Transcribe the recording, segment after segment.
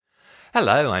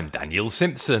Hello, I'm Daniel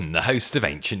Simpson, the host of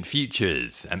Ancient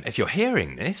Futures. If you're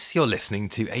hearing this, you're listening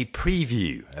to a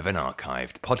preview of an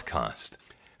archived podcast.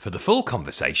 For the full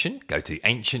conversation, go to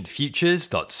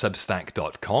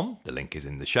ancientfutures.substack.com, the link is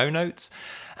in the show notes,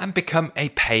 and become a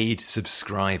paid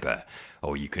subscriber.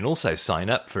 Or you can also sign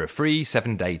up for a free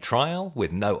 7-day trial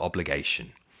with no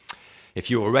obligation. If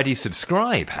you already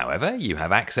subscribe, however, you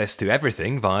have access to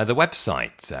everything via the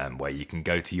website, where you can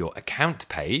go to your account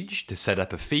page to set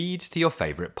up a feed to your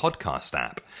favourite podcast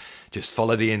app. Just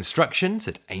follow the instructions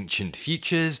at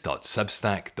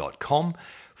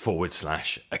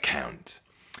ancientfutures.substack.com/account.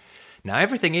 Now,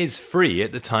 everything is free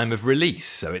at the time of release,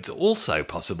 so it's also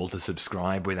possible to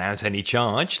subscribe without any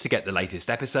charge to get the latest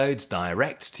episodes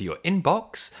direct to your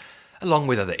inbox, along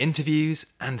with other interviews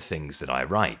and things that I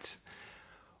write.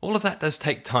 All of that does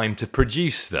take time to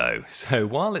produce, though, so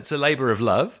while it's a labour of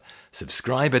love,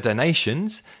 subscriber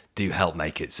donations do help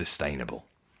make it sustainable.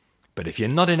 But if you're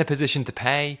not in a position to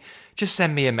pay, just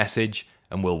send me a message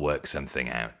and we'll work something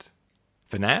out.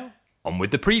 For now, on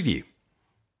with the preview.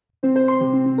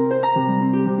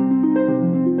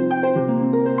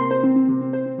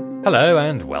 Hello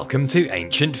and welcome to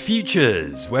Ancient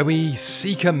Futures, where we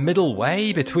seek a middle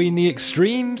way between the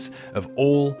extremes of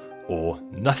all or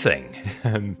nothing.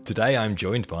 Today I'm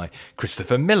joined by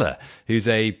Christopher Miller, who's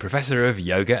a professor of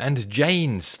yoga and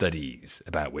Jain studies,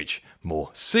 about which more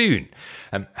soon.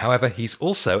 However, he's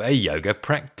also a yoga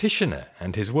practitioner,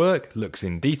 and his work looks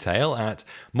in detail at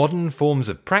modern forms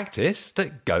of practice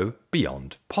that go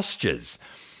beyond postures.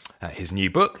 His new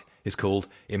book is called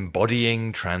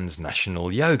Embodying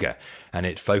Transnational Yoga, and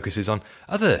it focuses on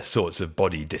other sorts of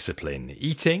body discipline,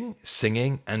 eating,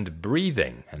 singing, and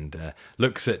breathing, and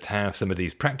looks at how some of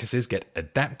these practices get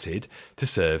adapted to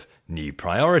serve new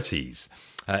priorities.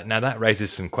 Now, that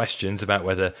raises some questions about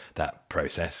whether that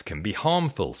process can be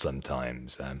harmful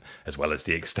sometimes, as well as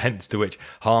the extent to which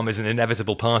harm is an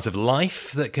inevitable part of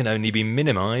life that can only be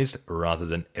minimised rather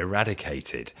than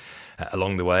eradicated.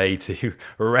 Along the way to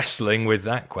wrestling with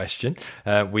that question,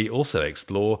 we also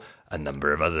explore a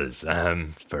number of others.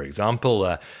 For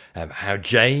example, how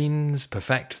Jains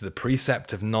perfect the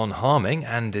precept of non-harming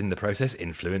and in the process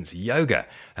influence yoga.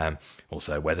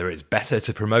 Also, whether it's better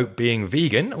to promote being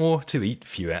vegan or to eat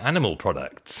fewer animal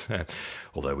products.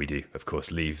 Although we do, of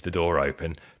course, leave the door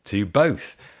open to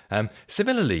both.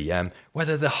 Similarly,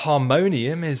 whether the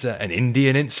harmonium is an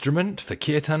Indian instrument for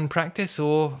kirtan practice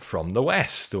or from the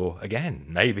West, or again,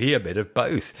 maybe a bit of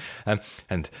both.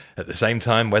 And at the same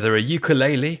time, whether a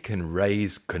ukulele can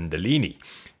raise kundalini.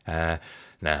 Now,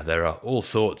 there are all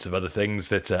sorts of other things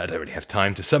that I don't really have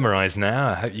time to summarise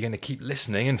now. I hope you're going to keep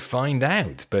listening and find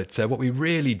out. But what we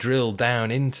really drill down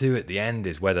into at the end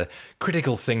is whether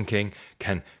critical thinking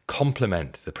can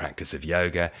complement the practice of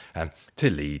yoga to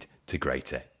lead to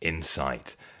greater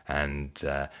insight. And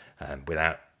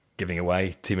without giving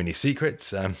away too many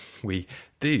secrets, we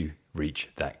do reach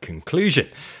that conclusion.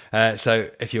 So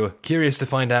if you're curious to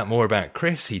find out more about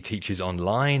Chris, he teaches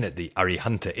online at the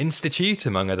Arihanta Institute,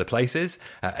 among other places,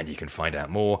 and you can find out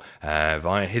more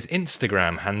via his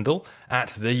Instagram handle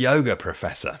at The Yoga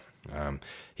Professor.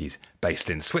 He's based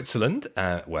in Switzerland,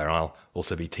 where I'll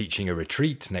also be teaching a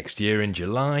retreat next year in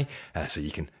July, so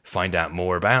you can find out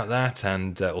more about that,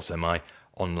 and also my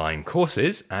online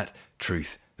courses at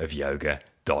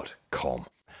truthofyoga.com.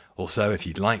 Also, if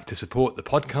you'd like to support the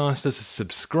podcast as a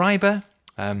subscriber,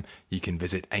 you can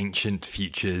visit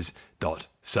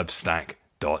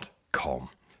ancientfutures.substack.com.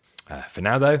 For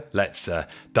now, though, let's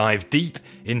dive deep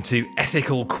into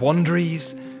ethical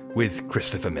quandaries with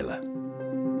Christopher Miller.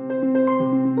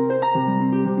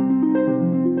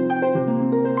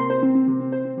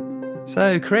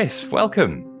 So, Chris,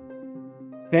 welcome.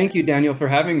 Thank you, Daniel, for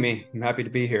having me. I'm happy to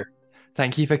be here.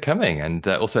 Thank you for coming, and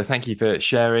also thank you for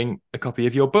sharing a copy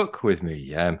of your book with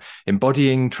me.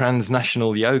 Embodying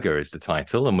Transnational Yoga is the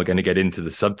title, and we're going to get into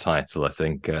the subtitle, I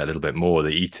think, a little bit more, the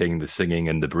eating, the singing,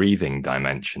 and the breathing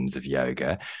dimensions of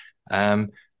yoga.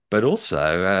 But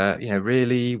also,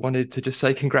 really wanted to just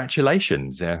say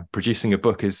congratulations. Producing a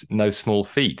book is no small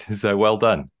feat, so well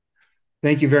done.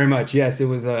 Thank you very much. Yes, it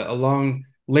was a long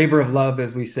labor of love,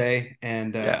 as we say,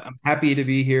 and I'm happy to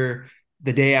be here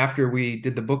the day after we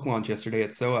did the book launch yesterday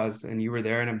at SOAS, and you were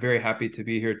there, and I'm very happy to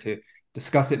be here to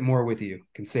discuss it more with you. You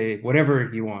can say whatever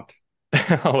you want.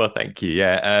 Oh, well, thank you.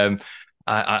 Yeah.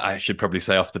 I should probably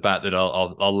say off the bat that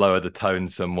I'll lower the tone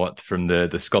somewhat from the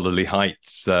scholarly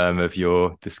heights of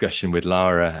your discussion with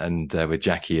Lara and with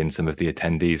Jackie and some of the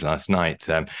attendees last night.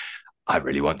 I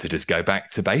really want to just go back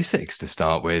to basics to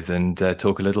start with and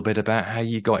talk a little bit about how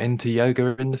you got into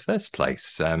yoga in the first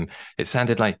place. It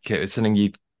sounded like it was something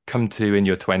you'd come to in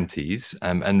your 20s,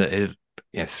 and that it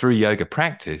through yoga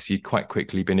practice, you'd quite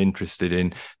quickly been interested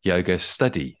in yoga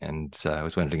study. And I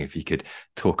was wondering if you could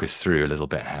talk us through a little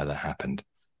bit how that happened.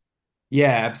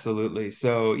 Yeah, absolutely.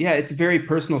 So yeah, it's a very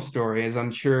personal story, as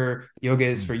I'm sure yoga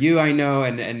is Mm. for you, I know,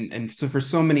 and so for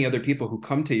so many other people who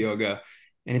come to yoga.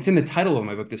 And it's in the title of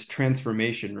my book, this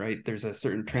transformation, right? There's a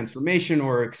certain Yes. transformation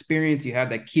or experience you have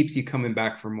that keeps you coming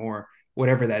back for more,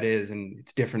 whatever that is. And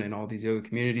it's different in all these yoga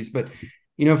communities. But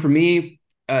for me,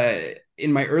 uh,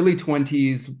 in my early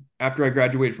 20s, after I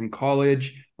graduated from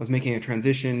college, I was making a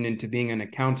transition into being an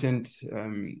accountant.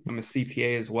 I'm a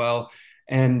CPA as well.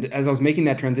 And as I was making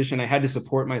that transition, I had to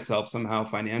support myself somehow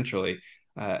financially.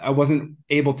 I wasn't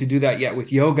able to do that yet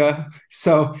with yoga.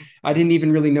 So I didn't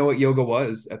even really know what yoga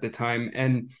was at the time.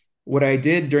 And what I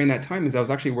did during that time is I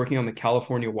was actually working on the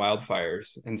California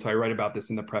wildfires. And so I write about this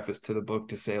in the preface to the book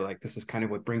to say, like, this is kind of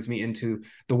what brings me into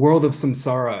the world of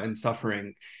samsara and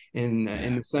suffering in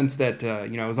Yeah. the sense that,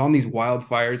 I was on these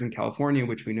wildfires in California,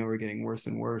 which we know are getting worse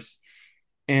and worse.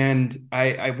 And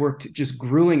I worked just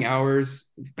grueling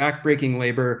hours, backbreaking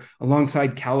labor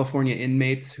alongside California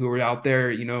inmates who were out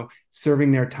there,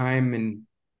 serving their time. And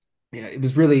yeah, it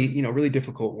was really, really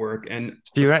difficult work. And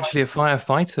So you're actually a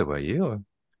firefighter, were you? Or-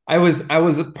 I was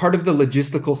a part of the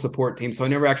logistical support team, so I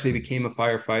never actually Mm. became a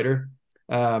firefighter.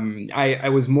 I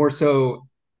was more so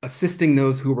assisting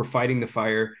those who were fighting the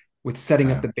fire with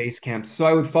setting up Oh. the base camps. So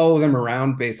I would follow them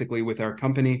around basically with our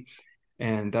company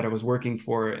and that I was working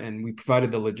for, and we provided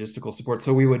the logistical support.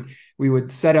 So we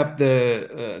would set up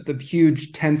the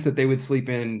huge tents that they would sleep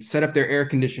in, set up their air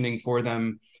conditioning for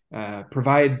them,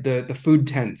 provide the food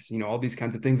tents, all these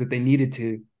kinds of things that they needed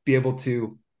to be able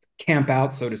to camp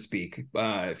out, so to speak,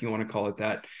 if you want to call it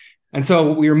that. And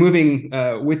so we were moving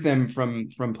with them from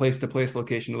place to place,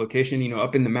 location to location,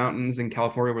 up in the mountains in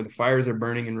California where the fires are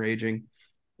burning and raging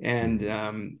and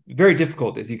Mm. very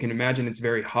difficult, as you can imagine. It's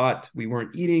very hot. We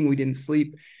weren't eating, we didn't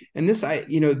sleep, and this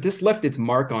left its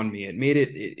mark on me. It made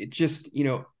it just,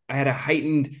 I had a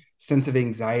heightened sense of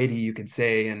anxiety, you could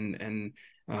say, and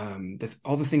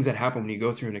all the things that happen when you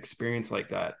go through an experience like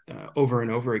that over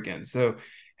and over again. So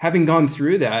having gone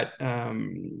through that,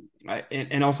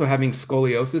 and also having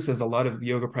scoliosis, as a lot of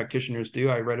yoga practitioners do,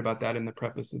 I read about that in the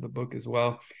preface of the book as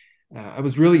well. I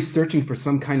was really searching for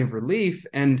some kind of relief.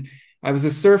 And I was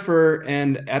a surfer.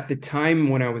 And at the time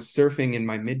when I was surfing in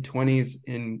my mid 20s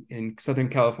in Southern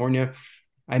California,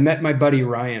 I met my buddy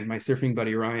Ryan, my surfing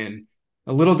buddy Ryan.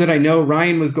 A little did I know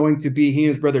Ryan was going to be, he and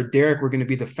his brother Derek were going to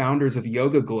be the founders of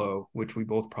Yoga Glow, which we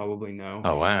both probably know.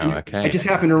 Oh, wow. And I Okay. just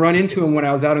happened to run into him when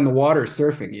I was out in the water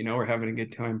surfing, we're having a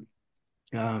good time.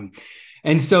 Um,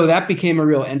 and so that became a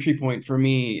real entry point for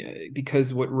me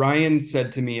because what Ryan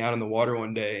said to me out on the water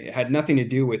one day, it had nothing to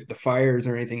do with the fires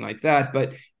or anything like that.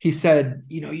 But he said,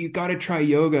 you got to try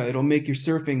yoga. It'll make your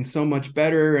surfing so much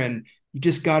better. And you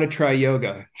just got to try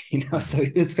yoga, Mhm. So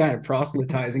he was kind of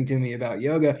proselytizing to me about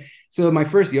yoga. So my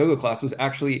first yoga class was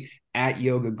actually at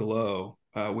Yoga Glow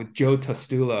with Joe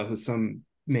Tastula, who some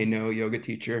may know, yoga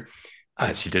teacher. I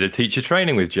actually did a teacher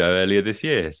training with Joe earlier this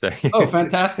year. So Oh,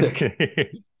 fantastic.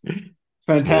 small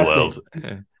Fantastic. world.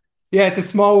 Yeah. Yeah, it's a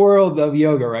small world of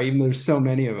yoga, right? Even though there's so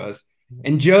many of us.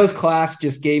 And Joe's class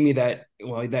just gave me that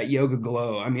yoga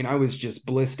glow. I mean, I was just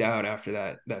blissed out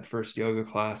after that first yoga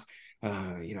class.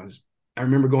 I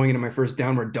remember going into my first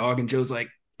downward dog, and Joe's like,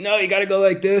 "No, you got to go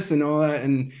like this and all that."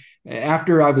 And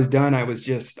after I was done, I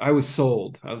was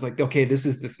sold. I was like, "Okay, this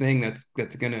is the thing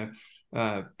that's gonna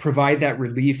provide that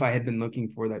relief I had been looking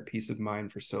for, that peace of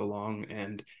mind for so long."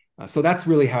 And so that's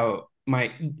really how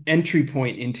my entry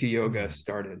point into yoga Hmm.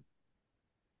 started.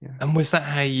 Yeah. And was that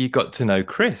how you got to know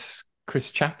Chris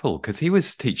Chappell? Because he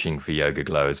was teaching for Yoga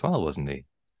Glow as well, wasn't he?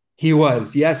 He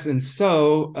was, yes. And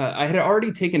so I had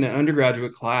already taken an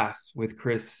undergraduate class with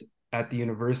Chris at the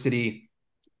university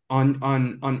on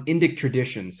Indic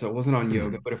tradition. So it wasn't on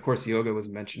yoga, Mm. but of course yoga was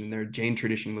mentioned in there. Jain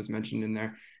tradition was mentioned in there.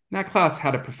 And that class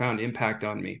had a profound impact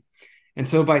on me. And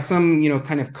so by some,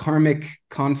 kind of karmic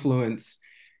confluence,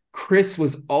 Chris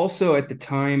was also at the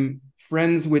time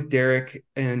friends with Derek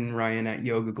and Ryan at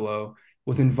Yoga Glow,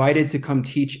 was invited to come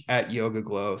teach at Yoga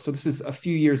Glow. So this is a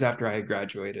few years after I had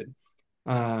graduated.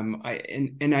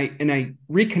 I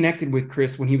reconnected with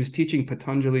Chris when he was teaching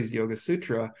Patanjali's Yoga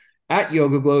Sutra at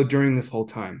Yoga Glow during this whole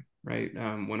time, right?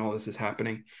 When all this is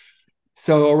happening.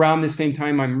 So around this same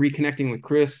time, I'm reconnecting with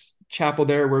Chris Chappell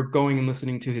there. We're going and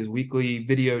listening to his weekly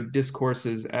video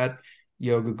discourses at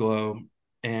Yoga Glow.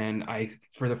 And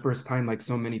for the first time, like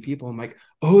so many people, I'm like,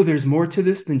 oh, there's more to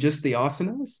this than just the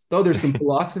asanas. Oh, there's some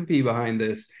philosophy behind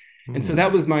this. And so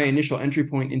that Mm. was my initial entry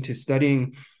point into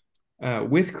studying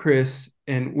with Chris,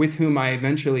 and with whom I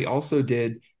eventually also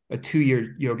did a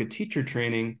 2-year yoga teacher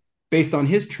training based on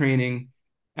his training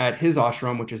at his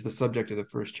ashram, which is the subject of the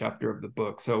first chapter of the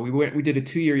book. So we did a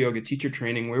 2-year yoga teacher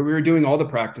training where we were doing all the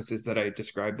practices that I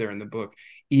described there in the book: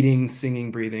 eating,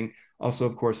 singing, breathing, also,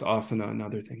 of course, asana and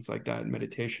other things like that, and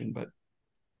meditation. But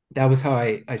that was how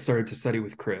I started to study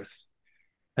with Chris.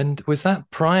 And was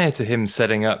that prior to him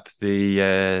setting up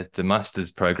the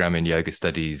master's program in yoga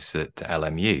studies at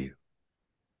LMU?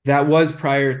 That was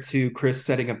prior to Chris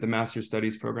setting up the master's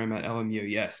studies program at LMU,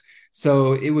 yes.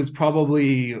 So it was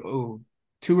probably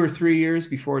 2 or 3 years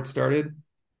before it started.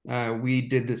 We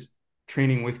did this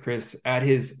training with Chris at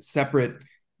his separate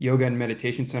yoga and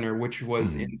meditation center, which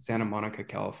was in Santa Monica,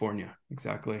 California.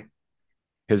 Exactly.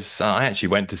 Because I actually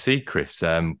went to see Chris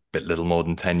a bit little more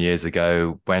than 10 years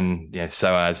ago when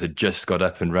SOAS had just got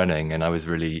up and running, and I was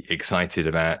really excited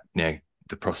about the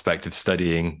prospect of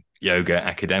studying yoga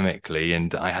academically,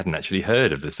 and I hadn't actually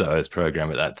heard of the SOAS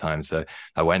program at that time. So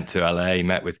I went to LA,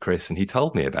 met with Chris, and he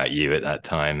told me about you at that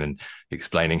time and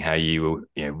explaining how you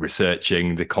were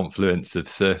researching the confluence of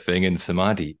surfing and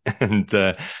samadhi. And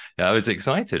I was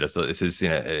excited. I thought this is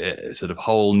a sort of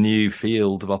whole new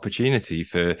field of opportunity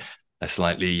for a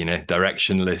slightly,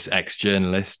 directionless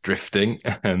ex-journalist drifting.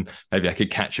 Maybe I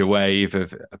could catch a wave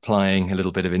of applying a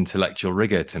little bit of intellectual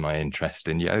rigor to my interest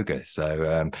in yoga.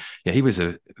 So, he was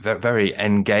a very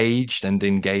engaged and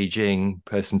engaging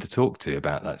person to talk to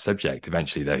about that subject.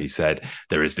 Eventually, though, he said,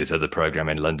 there is this other program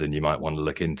in London you might want to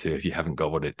look into if you haven't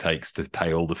got what it takes to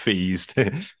pay all the fees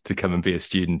to come and be a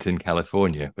student in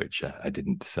California, which I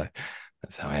didn't. So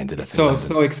that's how I ended up.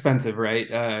 So expensive, right?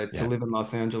 To live in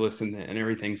Los Angeles and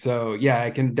everything. So yeah,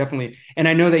 I can definitely, and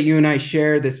I know that you and I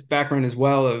share this background as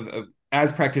well of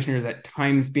as practitioners at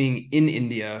times being in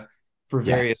India for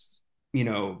various,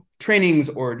 trainings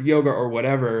or yoga or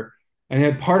whatever. And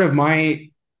then part of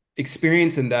my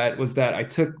experience in that was that I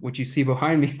took what you see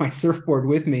behind me, my surfboard,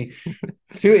 with me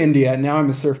to India. Now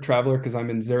I'm a surf traveler because I'm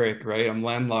in Zurich, right? I'm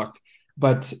landlocked.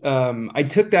 But I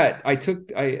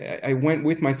went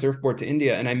with my surfboard to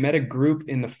India, and I met a group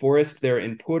in the forest there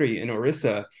in Puri in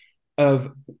Orissa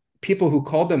of people who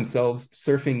called themselves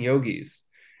surfing yogis.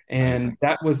 And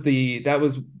that was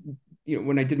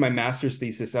when I did my master's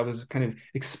thesis, I was kind of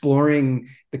exploring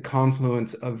the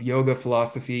confluence of yoga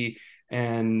philosophy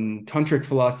and tantric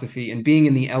philosophy and being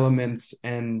in the elements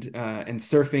and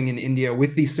surfing in India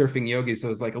with these surfing yogis. So it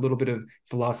was like a little bit of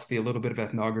philosophy, a little bit of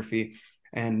ethnography.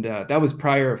 And that was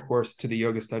prior, of course, to the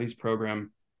yoga studies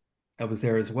program that was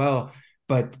there as well.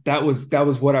 But that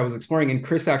was what I was exploring. And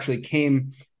Chris actually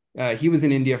came. He was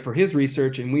in India for his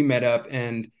research, and we met up.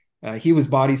 And he was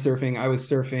body surfing. I was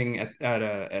surfing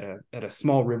at a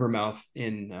small river mouth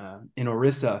in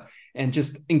Orissa, and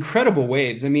just incredible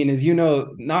waves. I mean, as you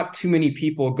know, not too many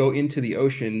people go into the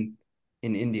ocean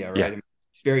in India, right? Yeah. I mean,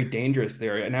 it's very dangerous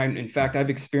there. And in fact, I've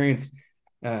experienced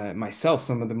myself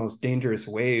some of the most dangerous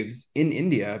waves in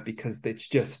India because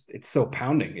it's so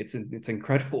pounding. It's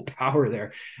incredible power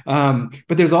there.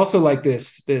 But there's also like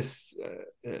this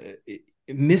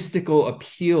mystical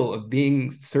appeal of being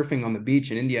surfing on the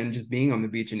beach in India and just being on the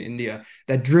beach in India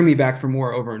that drew me back for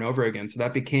more over and over again. So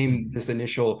that became this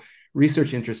initial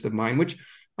research interest of mine, which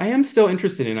I am still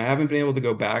interested in. I haven't been able to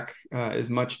go back as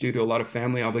much due to a lot of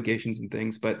family obligations and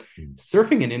things, but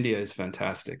surfing in India is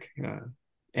fantastic.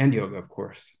 And yoga, of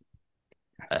course.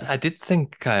 I did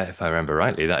think, if I remember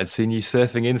rightly, that I'd seen you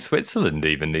surfing in Switzerland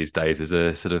even these days as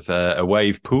a sort of a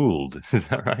wave pooled. Is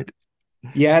that right?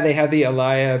 Yeah, they have the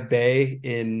Alaya Bay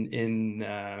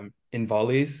in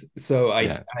Valleys. So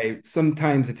I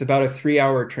sometimes it's about a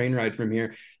 3-hour train ride from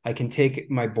here. I can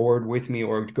take my board with me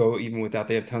or go even without.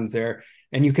 They have tons there,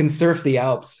 and you can surf the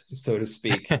Alps, so to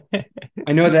speak.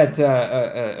 I know that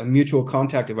a mutual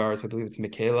contact of ours, I believe it's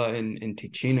Michaela in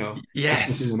Ticino, yes,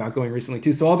 was thinking about going recently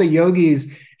too. So all the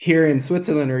yogis here in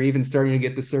Switzerland are even starting to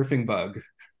get the surfing bug.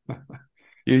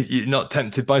 You're not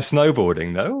tempted by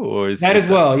snowboarding though, or is that as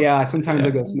well? Yeah, sometimes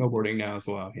I go snowboarding now as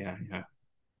well. Yeah.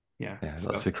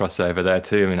 Lots of crossover there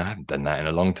too. I mean, I haven't done that in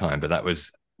a long time, but that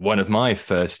was one of my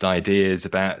first ideas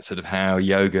about sort of how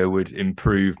yoga would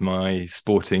improve my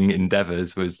sporting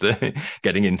endeavors. Was that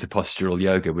getting into postural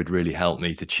yoga would really help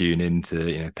me to tune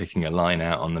into picking a line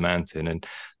out on the mountain and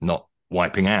not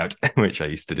wiping out, which I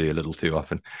used to do a little too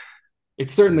often.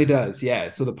 It certainly does. Yeah.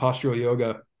 So the postural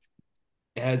yoga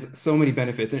has so many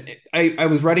benefits. And I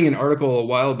was writing an article a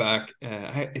while back.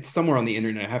 It's somewhere on the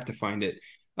internet. I have to find it,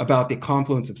 about the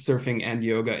confluence of surfing and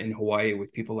yoga in Hawaii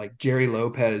with people like Jerry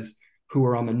Lopez, who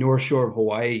were on the North Shore of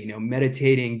Hawaii,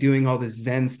 meditating, doing all this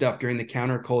Zen stuff during the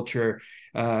counterculture,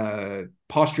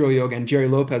 postural yoga. And Jerry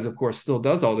Lopez, of course, still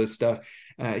does all this stuff.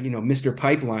 Mr.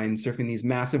 Pipeline surfing these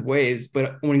massive waves.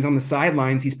 But when he's on the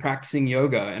sidelines, he's practicing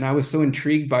yoga. And I was so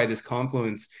intrigued by this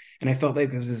confluence. And I felt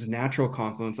like it was this natural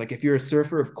confluence. Like if you're a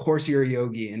surfer, of course you're a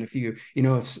yogi. And if it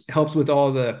helps with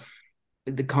all the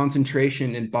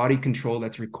concentration and body control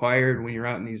that's required when you're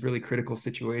out in these really critical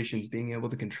situations, being able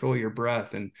to control your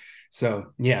breath. And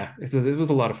so, yeah, it was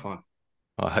a lot of fun.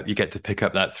 Well, I hope you get to pick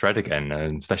up that thread again,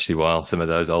 especially while some of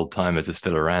those old timers are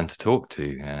still around to talk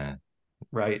to.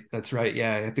 Right. That's right.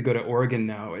 Yeah. I have to go to Oregon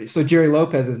now. So Jerry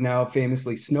Lopez is now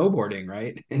famously snowboarding,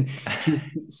 right? And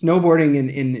he's snowboarding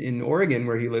in Oregon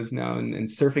where he lives now and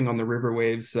surfing on the river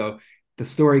waves. So the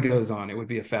story goes on. It would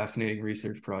be a fascinating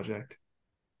research project.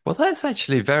 Well, that's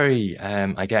actually very,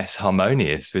 I guess,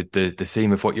 harmonious with the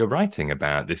theme of what you're writing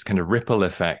about, this kind of ripple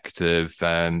effect of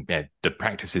the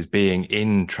practices being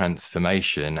in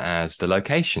transformation as the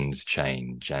locations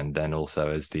change, and then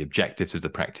also as the objectives of the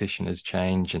practitioners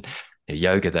change. And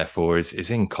yoga, therefore,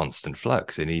 is in constant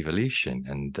flux, in evolution.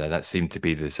 And that seemed to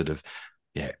be the sort of,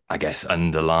 I guess,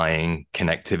 underlying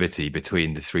connectivity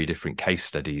between the three different case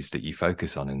studies that you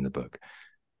focus on in the book.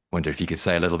 Wonder if you could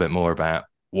say a little bit more about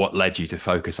what led you to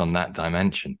focus on that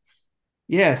dimension.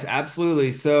 Yes,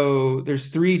 absolutely. So there's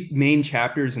three main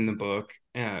chapters in the book.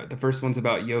 The first one's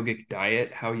about yogic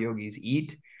diet, how yogis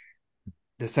eat.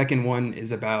 The second one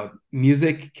is about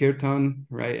music, kirtan,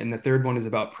 right? And the third one is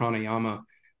about pranayama.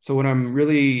 So what I'm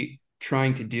really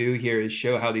trying to do here is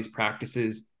show how these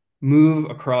practices move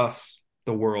across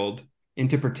the world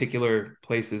into particular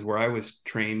places where I was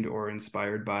trained or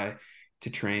inspired by to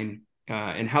train.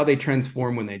 And how they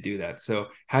transform when they do that. So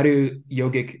how do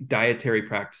yogic dietary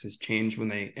practices change when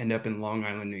they end up in Long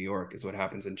Island, New York, is what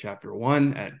happens in chapter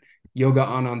 1 at Yoga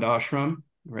Anand Ashram,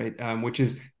 right? Which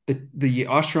is the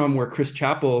ashram where Chris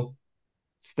Chappell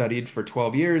studied for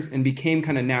 12 years and became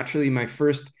kind of naturally my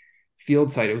first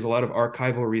field site. It was a lot of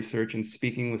archival research and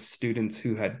speaking with students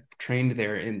who had trained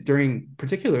there, and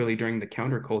particularly during the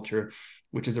counterculture,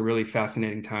 which is a really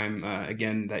fascinating time,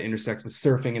 again, that intersects with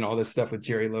surfing and all this stuff with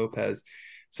Jerry Lopez.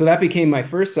 So that became my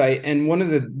first site. And one of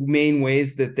the main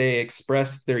ways that they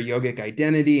expressed their yogic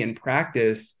identity and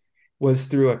practice was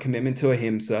through a commitment to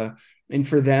ahimsa. And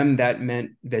for them, that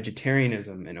meant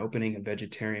vegetarianism and opening a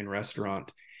vegetarian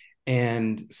restaurant.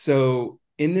 And so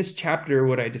in this chapter,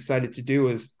 what I decided to do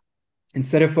was,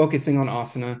 instead of focusing on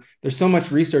asana, there's so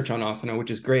much research on asana,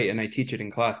 which is great, and I teach it in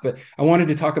class, but I wanted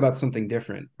to talk about something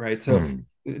different, right? So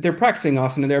they're practicing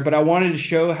asana there, but I wanted to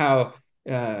show how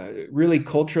really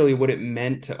culturally what it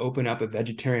meant to open up a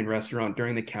vegetarian restaurant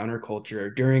during the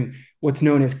counterculture, during what's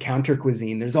known as counter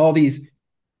cuisine. There's all these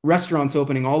restaurants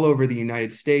opening all over the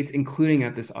United States, including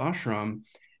at this ashram.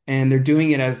 And they're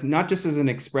doing it as not just as an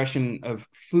expression of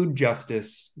food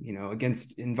justice,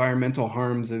 against environmental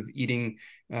harms of eating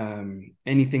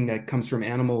anything that comes from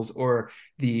animals, or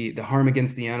the harm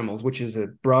against the animals, which is a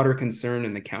broader concern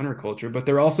in the counterculture. But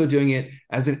they're also doing it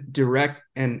as a direct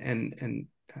and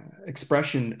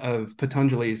expression of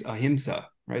Patanjali's ahimsa,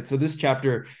 right? So this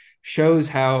chapter shows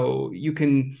how you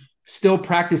can still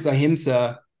practice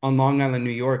ahimsa on Long Island, New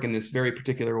York, in this very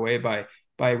particular way by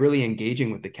really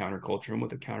engaging with the counterculture and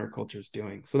what the counterculture is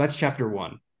doing. So that's chapter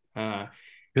 1.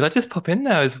 Could I just pop in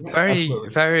there? I was absolutely.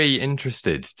 very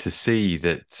interested to see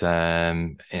that,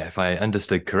 if I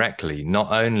understood correctly,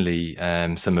 not only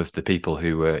some of the people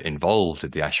who were involved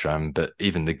at the ashram, but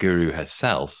even the guru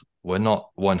herself were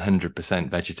not 100%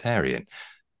 vegetarian.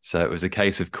 So it was a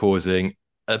case of causing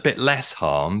a bit less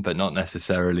harm, but not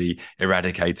necessarily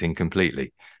eradicating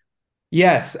completely.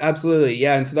 Yes, absolutely.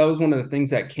 Yeah. And so that was one of the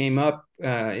things that came up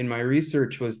in my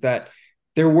research, was that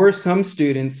there were some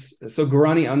students. So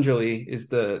Gurani Anjali is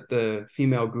the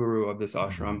female guru of this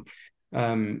ashram.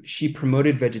 She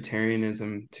promoted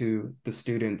vegetarianism to the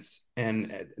students.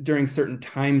 And during certain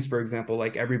times, for example,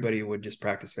 like everybody would just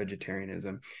practice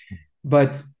vegetarianism.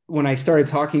 But when I started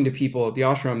talking to people at the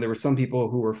ashram, there were some people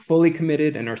who were fully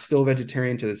committed and are still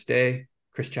vegetarian to this day.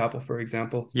 Chris Chappell, for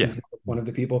example, is one of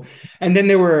the people. And then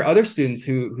there were other students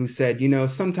who said,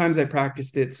 sometimes I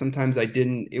practiced it, sometimes I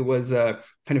didn't. It was a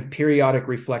kind of periodic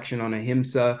reflection on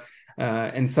ahimsa.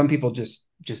 And some people just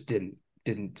didn't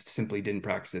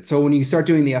practice it. So when you start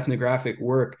doing the ethnographic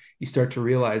work, you start to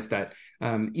realize that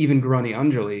even Gurani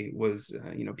Anjali was,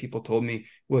 people told me,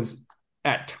 was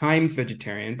at times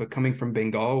vegetarian, but coming from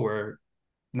Bengal, where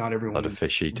not everyone, a lot of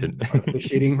fish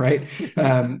eating, right?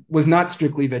 Was not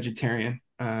strictly vegetarian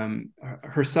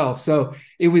herself. So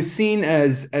it was seen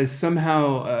as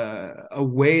somehow a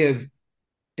way of,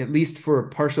 at least for a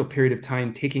partial period of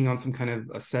time, taking on some kind of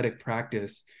ascetic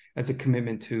practice as a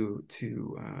commitment to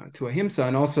ahimsa.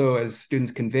 And also, as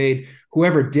students conveyed,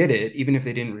 whoever did it, even if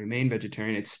they didn't remain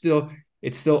vegetarian, it still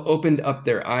it still opened up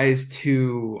their eyes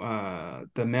to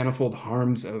the manifold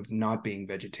harms of not being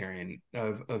vegetarian,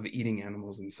 of eating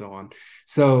animals and so on.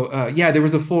 So yeah, there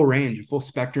was a full range, a full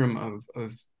spectrum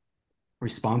of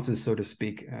responses, so to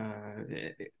speak,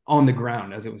 on the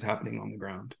ground as it was happening on the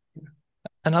ground.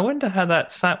 And I wonder how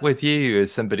that sat with you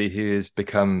as somebody who has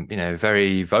become,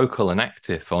 very vocal and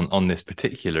active on this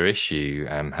particular issue,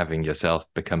 having yourself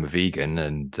become a vegan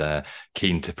and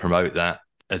keen to promote that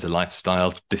as a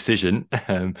lifestyle decision.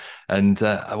 And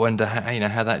I wonder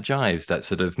how that jives, that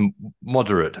sort of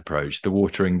moderate approach, the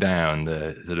watering down,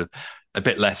 the sort of a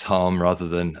bit less harm rather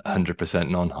than 100%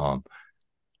 non-harm.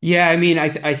 Yeah, I mean,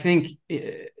 I think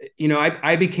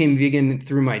I became vegan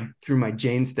through my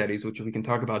Jain studies, which we can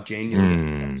talk about Jain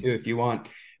yoga too if you want.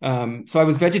 So I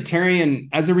was vegetarian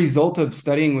as a result of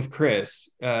studying with Chris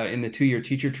in the 2-year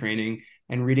teacher training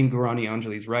and reading Gurani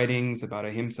Anjali's writings about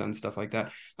ahimsa and stuff like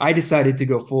that. I decided to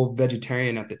go full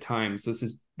vegetarian at the time. So this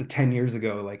is the 10 years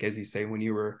ago, like as you say, when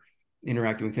you were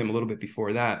interacting with him a little bit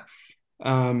before that.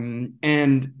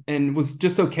 And was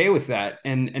just okay with that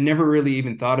and never really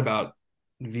even thought about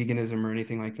veganism or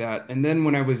anything like that. And then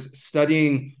when I was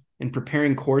studying and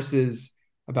preparing courses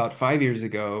about 5 years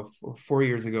ago, or 4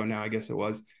 years ago now, I guess it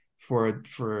was, for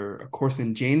a course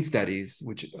in Jain studies,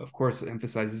 which of course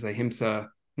emphasizes ahimsa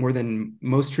more than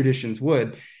most traditions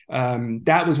would.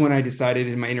 That was when I decided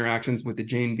in my interactions with the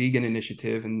Jain Vegan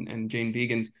Initiative and Jain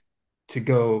Vegans to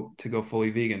go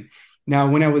fully vegan. Now,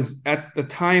 when I was at the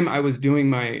time I was doing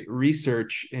my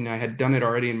research, and I had done it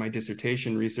already in my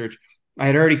dissertation research, I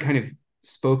had already kind of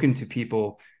spoken to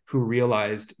people who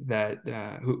realized that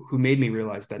who made me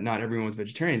realize that not everyone was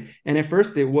vegetarian. And at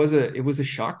first it was a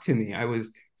shock to me. I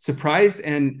was surprised,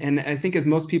 and I think as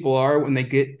most people are, when they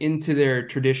get into their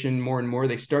tradition more and more,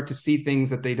 they start to see things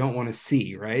that they don't want to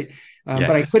see, right? Yes.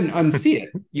 But I couldn't unsee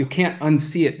it. You can't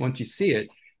unsee it once you see it.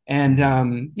 And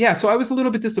so I was a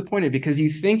little bit disappointed, because you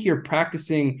think you're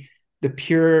practicing the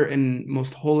pure and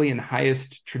most holy and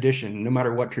highest tradition, no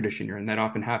matter what tradition you're in. That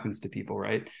often happens to people,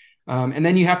 right? And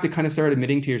then you have to kind of start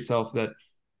admitting to yourself that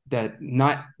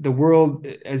not the world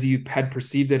as you had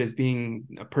perceived it as being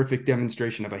a perfect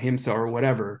demonstration of ahimsa or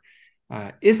whatever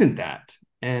isn't that.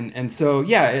 And so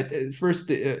at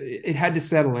first it had to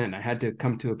settle in. I had to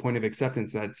come to a point of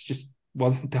acceptance that it just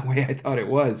wasn't the way I thought it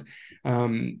was.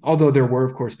 Although there were,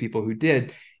 of course, people who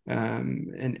did.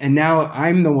 And now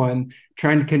I'm the one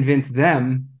trying to convince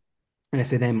them. And I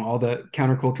say them, all the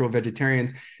countercultural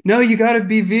vegetarians, no, you got to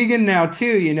be vegan now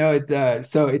too.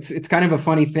 So it's kind of a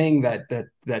funny thing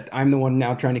that I'm the one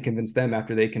now trying to convince them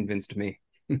after they convinced me.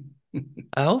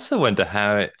 I also wonder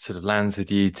how it sort of lands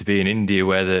with you to be in India,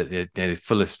 where the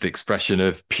fullest expression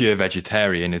of pure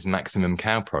vegetarian is maximum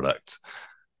cow products.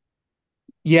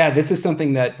 Yeah, this is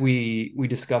something that we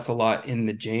discuss a lot in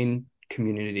the Jain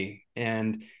community,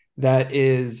 and that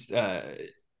is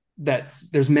that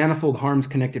there's manifold harms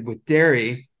connected with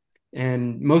dairy,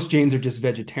 and most Jains are just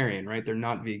vegetarian, right? They're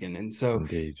not vegan. And so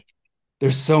Indeed.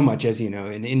 There's so much, as you know,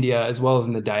 in India, as well as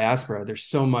in the diaspora, there's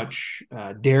so much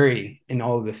dairy in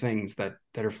all of the things that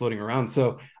are floating around.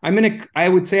 So I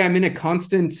would say I'm in a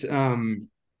constant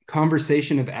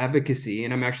conversation of advocacy,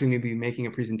 and I'm actually going to be making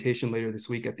a presentation later this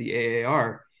week at the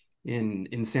AAR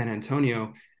in San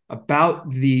Antonio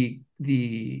about the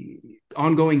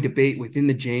ongoing debate within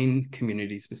the Jain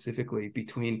community, specifically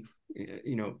between,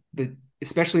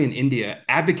 especially in India,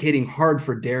 advocating hard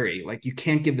for dairy. Like, you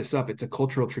can't give this up. It's a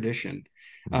cultural tradition.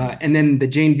 And then the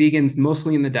Jain vegans,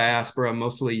 mostly in the diaspora,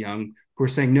 mostly young, who are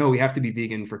saying, no, we have to be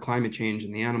vegan for climate change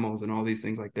and the animals and all these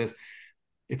things like this.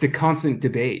 It's a constant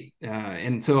debate.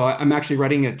 And so I'm actually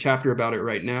writing a chapter about it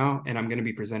right now, and I'm going to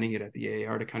be presenting it at the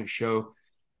AAR to kind of show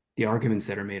the arguments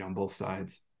that are made on both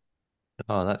sides.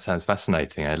 Oh, that sounds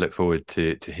fascinating. I look forward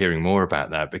to hearing more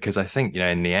about that, because I think,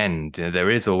 in the end,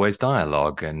 there is always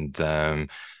dialogue, and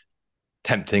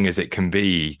tempting as it can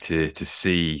be to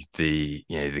see the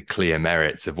clear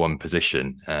merits of one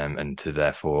position, and to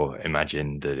therefore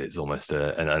imagine that it's almost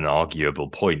an arguable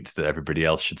point that everybody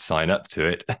else should sign up to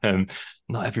it.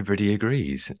 Not everybody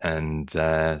agrees, and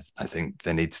I think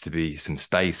there needs to be some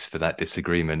space for that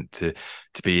disagreement to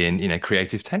be in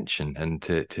creative tension, and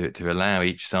to allow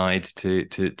each side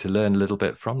to learn a little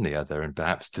bit from the other, and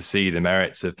perhaps to see the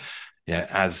merits of,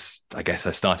 as I guess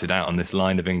I started out on this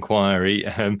line of inquiry,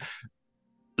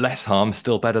 less harm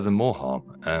still better than more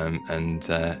harm, and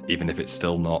even if it's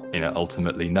still not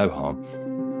ultimately no harm.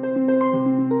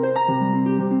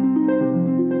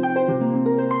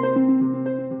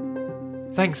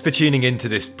 Thanks for tuning in to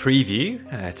this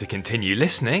preview. To continue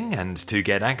listening and to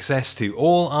get access to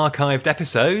all archived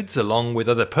episodes along with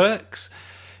other perks,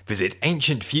 visit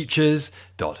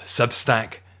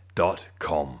ancientfutures.substack.com.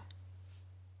 www.thebrandingcoach.com.